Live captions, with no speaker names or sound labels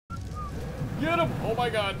Get him! Oh my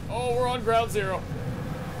god. Oh, we're on ground zero.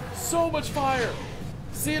 So much fire.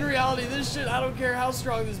 See, in reality, this shit, I don't care how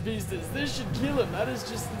strong this beast is. This should kill him. That is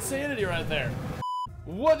just insanity right there.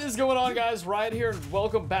 What is going on, guys? Riot here, and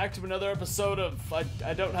welcome back to another episode of,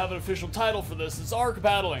 I don't have an official title for this. It's Ark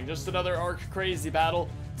Battling, just another Ark crazy battle.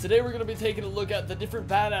 Today we're going to be taking a look at the different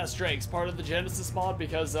badass Drakes, part of the Genesis mod,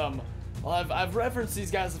 because, well, I've referenced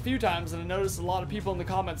these guys a few times, and I noticed a lot of people in the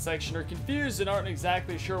comments section are confused and aren't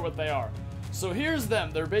exactly sure what they are. So here's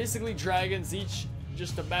them. They're basically dragons, each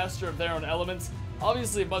just a master of their own elements.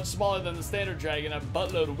 Obviously much smaller than the standard dragon, a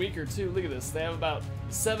buttload weaker too. Look at this, they have about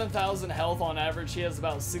 7,000 health on average. He has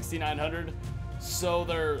about 6,900. So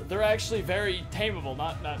they're actually very tameable.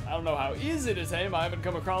 Not I don't know how easy to tame. I haven't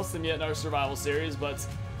come across them yet in our survival series, but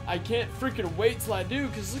I can't freaking wait till I do,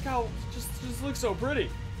 because look how just looks so pretty.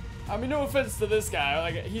 I mean, no offense to this guy,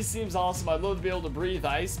 like, he seems awesome. I'd love to be able to breathe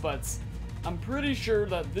ice, but I'm pretty sure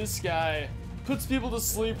that this guy puts people to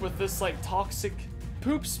sleep with this like toxic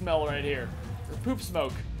poop smell right here. Or poop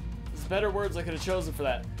smoke. There's better words I could have chosen for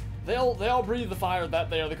that. They all breathe the fire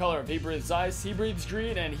that they are the color of. He breathes ice, he breathes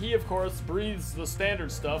green, and he of course breathes the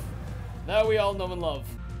standard stuff that we all know and love.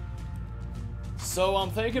 So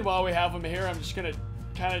I'm thinking while we have him here, I'm just gonna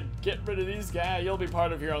kind of get rid of these guys. You'll be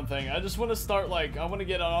part of your own thing. I just want to start, like, I want to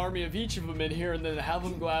get an army of each of them in here and then have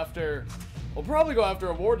them go after, we'll probably go after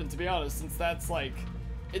a Warden, to be honest, since that's like,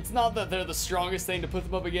 it's not that they're the strongest thing to put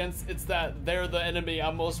them up against, it's that they're the enemy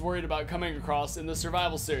I'm most worried about coming across in the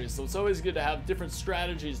survival series, so it's always good to have different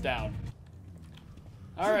strategies down.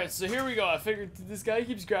 Alright, so here we go. I figured, this guy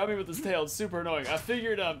keeps grabbing me with his tail, it's super annoying. I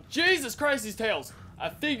figured, Jesus Christ, these tails! I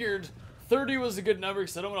figured 30 was a good number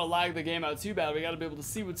because I don't want to lag the game out too bad. We gotta be able to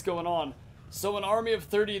see what's going on. So an army of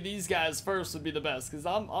 30 of these guys first would be the best, because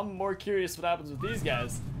I'm more curious what happens with these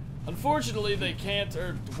guys. Unfortunately, they can't,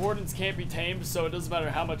 or Wardens can't be tamed, so it doesn't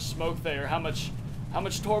matter how much smoke they, or how much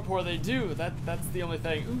torpor they do. That's the only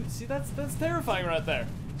thing. Ooh, see, that's terrifying right there.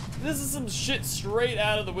 This is some shit straight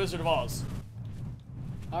out of the Wizard of Oz.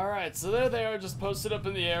 Alright, so there they are, just posted up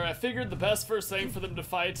in the air. I figured the best first thing for them to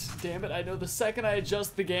fight. Damn it, I know the second I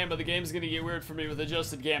adjust the gamma, the game's gonna get weird for me with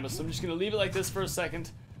adjusted gamma, so I'm just gonna leave it like this for a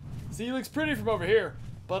second. See, he looks pretty from over here.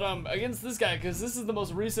 But against this guy, because this is the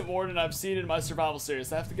most recent Warden I've seen in my survival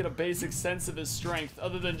series, I have to get a basic sense of his strength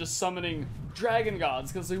other than just summoning dragon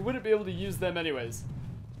gods, because we wouldn't be able to use them anyways.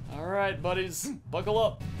 Alright, buddies, buckle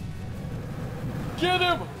up. Get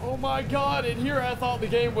him! Oh my god, and here I thought the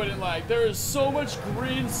game wouldn't lag. There is so much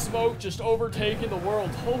green smoke just overtaking the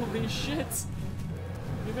world. Holy shit.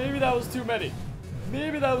 Maybe that was too many.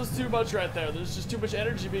 Maybe that was too much right there. There's just too much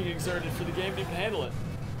energy being exerted for the game to even handle it.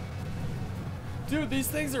 Dude, these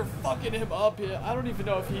things are fucking him up. Yeah, I don't even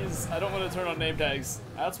know if he's... I don't want to turn on name tags.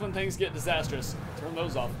 That's when things get disastrous. Turn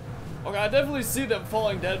those off. Okay, I definitely see them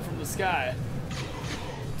falling dead from the sky.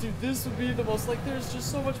 Dude, this would be the most... Like, there's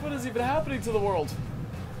just so much... What is even happening to the world?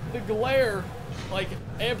 The glare, like,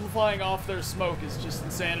 amplifying off their smoke is just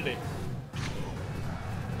insanity.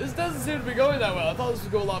 This doesn't seem to be going that well. I thought this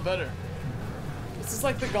would go a lot better. This is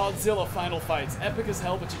like the Godzilla final fights. Epic as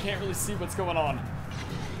hell, but you can't really see what's going on.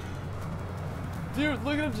 Dude,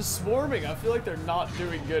 look at them just swarming. I feel like they're not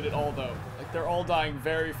doing good at all, though. Like, they're all dying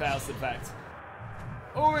very fast, in fact.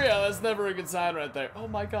 Oh, yeah, that's never a good sign right there. Oh,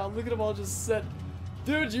 my God, look at them all just set.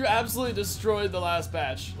 Dude, you absolutely destroyed the last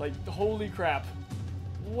batch. Like, holy crap.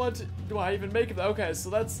 What do I even make of that? Okay, so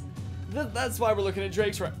that's why we're looking at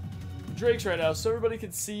Drakes right now, so everybody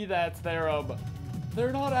can see that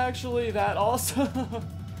they're not actually that awesome.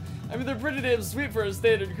 I mean, they're pretty damn sweet for a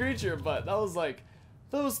standard creature, but that was like...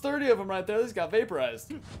 Those 30 of them right there, these got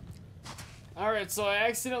vaporized. Alright, so I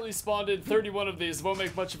accidentally spawned in 31 of these. It won't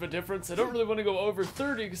make much of a difference. I don't really want to go over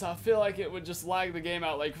 30 because I feel like it would just lag the game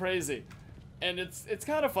out like crazy. And it's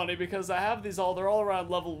kind of funny because I have these all, they're all around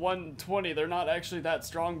level 120. They're not actually that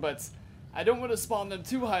strong, but I don't want to spawn them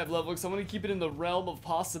too high of level because I want to keep it in the realm of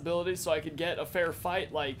possibility so I could get a fair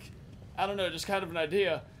fight, like, I don't know, just kind of an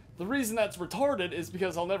idea. The reason that's retarded is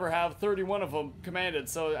because I'll never have 31 of them commanded,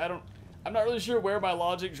 so I'm not really sure where my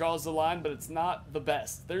logic draws the line, but it's not the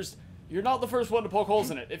best. You're not the first one to poke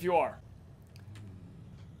holes in it, if you are.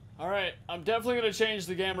 Alright, I'm definitely going to change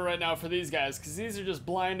the gamma right now for these guys, because these are just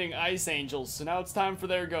blinding ice angels, so now it's time for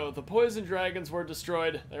their go. The poison dragons were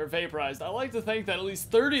destroyed, they're vaporized. I like to think that at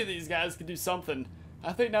least 30 of these guys could do something.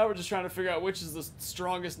 I think now we're just trying to figure out which is the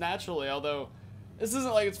strongest naturally, although this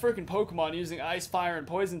isn't like it's freaking Pokemon using ice, fire, and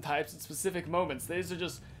poison types at specific moments. These are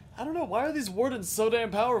just, I don't know, why are these Wardens so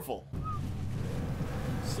damn powerful?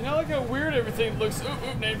 So you know, look how weird everything looks.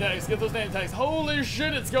 Oop, name tags. Get those name tags. Holy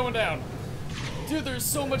shit, it's going down. Dude, there's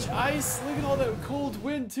so much ice. Look at all that cold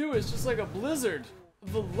wind, too. It's just like a blizzard.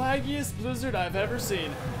 the laggiest blizzard I've ever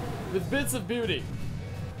seen, with bits of beauty.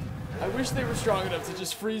 I wish they were strong enough to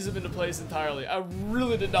just freeze them into place entirely. I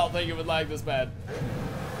really did not think it would lag this bad.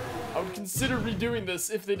 I would consider redoing this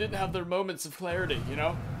if they didn't have their moments of clarity, you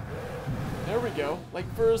know? There we go.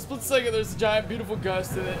 Like, for a split second, there's a giant, beautiful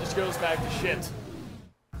gust, and then it just goes back to shit.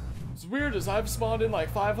 It's weird, as I've spawned in like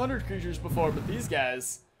 500 creatures before, but these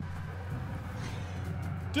guys...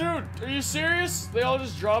 Dude, are you serious? They all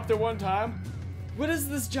just dropped at one time? What is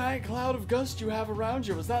this giant cloud of gust you have around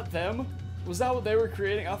you? Was that them? Was that what they were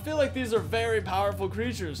creating? I feel like these are very powerful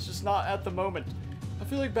creatures, just not at the moment. I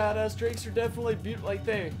feel like badass drakes are definitely like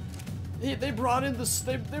they brought in this.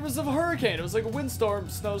 There was a hurricane. It was like a windstorm,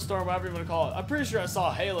 snowstorm, whatever you want to call it. I'm pretty sure I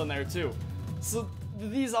saw hail in there too. So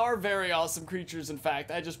these are very awesome creatures. In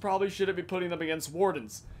fact, I just probably shouldn't be putting them against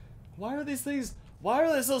wardens. Why are these things? Why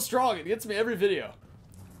are they so strong? It gets me every video.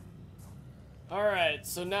 Alright,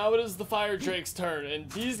 so now it is the fire drake's turn, and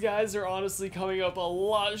these guys are honestly coming up a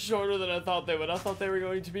lot shorter than I thought they would. I thought they were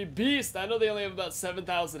going to be beasts. I know they only have about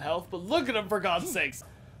 7,000 health, but look at them, for God's sakes.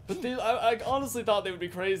 But I honestly thought they would be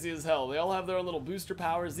crazy as hell. They all have their own little booster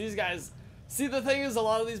powers. These guys, see, the thing is, a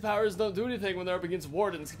lot of these powers don't do anything when they're up against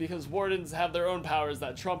wardens, because wardens have their own powers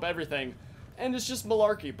that trump everything. And it's just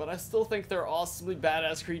malarkey, but I still think they're awesomely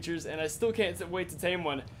badass creatures, and I still can't wait to tame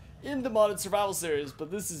one in the modded survival series, but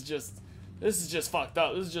this is just fucked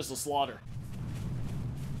up. This is just a slaughter.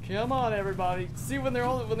 Come on, everybody. See, when they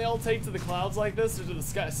all take to the clouds like this, or to the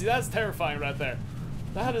sky. See, that's terrifying right there.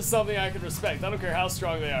 That is something I can respect. I don't care how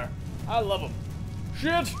strong they are. I love them.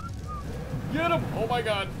 Shit! Get them! Oh my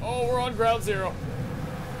god. Oh, we're on ground zero.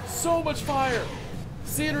 So much fire.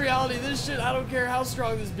 See, in reality, this shit, I don't care how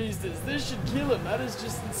strong this beast is. This should kill him. That is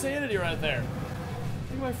just insanity right there.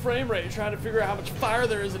 Look at my frame rate trying to figure out how much fire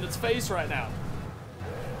there is in its face right now.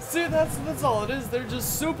 See, that's all it is. They're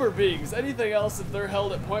just super beings. Anything else, if they're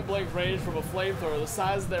held at point-blank range from a flamethrower the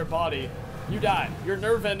size of their body, you die. Your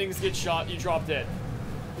nerve endings get shot, you drop dead.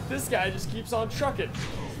 But this guy just keeps on trucking.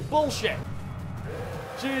 Bullshit.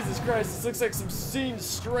 Jesus Christ, this looks like some scenes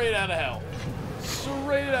straight out of hell.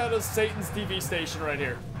 Straight out of Satan's TV station right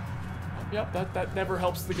here. Yep, that never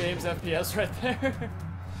helps the game's FPS right there.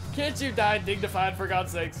 Can't you die dignified, for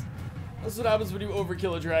God's sakes? That's what happens when you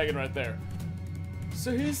overkill a dragon right there.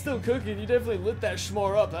 So he's still cooking. You definitely lit that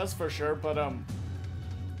schmore up, that's for sure. But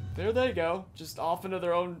there they go, just off into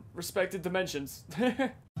their own respected dimensions.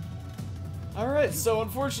 Alright, so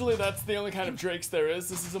unfortunately that's the only kind of drakes there is.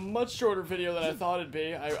 This is a much shorter video than I thought it'd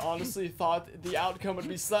be. I honestly thought the outcome would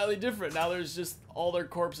be slightly different. Now there's just all their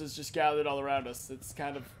corpses just gathered all around us. It's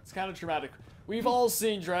kind of traumatic. We've all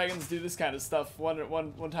seen dragons do this kind of stuff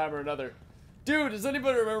one time or another. Dude, does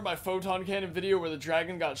anybody remember my photon cannon video where the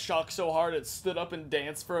dragon got shocked so hard it stood up and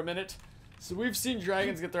danced for a minute? So we've seen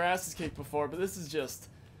dragons get their asses kicked before, but this is just...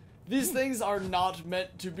 These things are not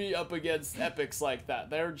meant to be up against epics like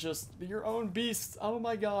that. They're just your own beasts. Oh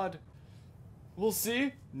my god. We'll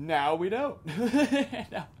see. Now we know.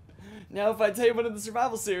 Now if I tame one in the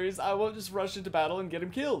survival series, I won't just rush into battle and get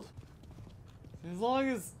him killed. As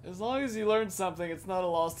long as you learn something, it's not a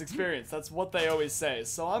lost experience. That's what they always say.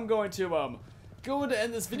 So I'm going to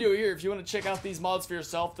end this video here. If you want to check out these mods for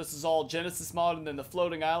yourself, this is all Genesis Mod, and then the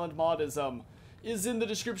floating island mod is in the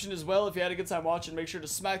description as well. If you had a good time watching, make sure to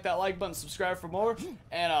smack that like button, subscribe for more,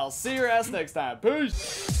 and I'll see your ass next time.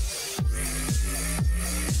 Peace!